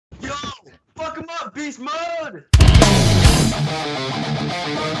Pokemon Beast Mode!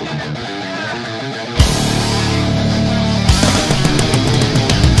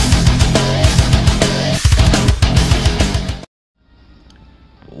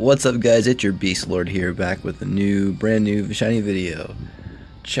 What's up, guys? It's your Beast Lord here, back with a brand new shiny video.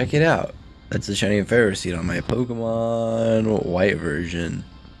 Check it out. That's the shiny ferroseed on my Pokemon White version.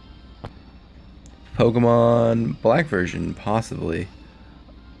 Pokemon Black version, possibly.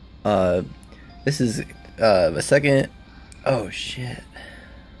 This is a second. Oh shit.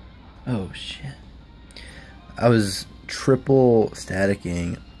 I was triple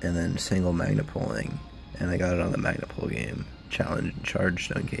staticking and then single magnet pulling, and I got it on the magnet pull game challenge in Charge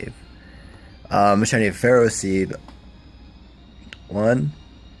Stone Cave. I'm shiny a ferroseed. One.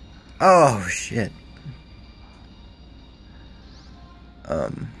 Oh shit.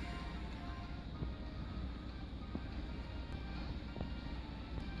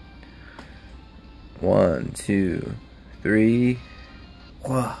 One, two, three.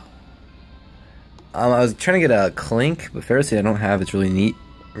 Whoa. I was trying to get a Clink, but ferroseed I don't have. It's really neat,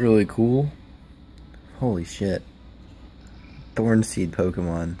 really cool. Holy shit. Thorn Seed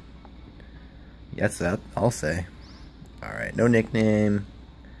Pokemon. That's that, I'll say. Alright, no nickname.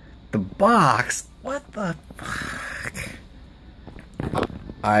 The box? What the fuck?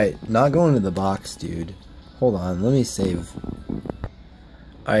 Alright, not going to the box, dude. Hold on, let me save.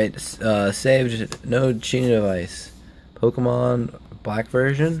 Alright, saved, no cheating device. Pokemon Black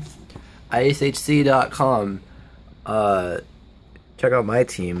version. ISHC.com. Check out my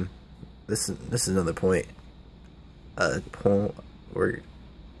team. This is another point. Where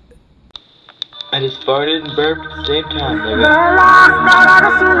I just farted and burped at the same time, nigga. The last that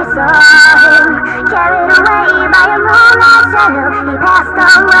ever she saw him, carried away by a moonlight shadow. He passed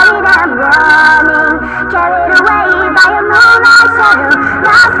away damn running, carried away by a moonlight shadow.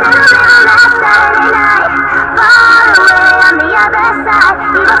 Lost in the river last Saturday night, far away on the other side.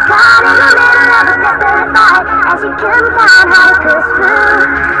 He was caught in the middle of a desperate fight, and she couldn't find how to push through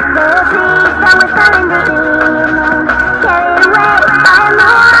the trees that were falling to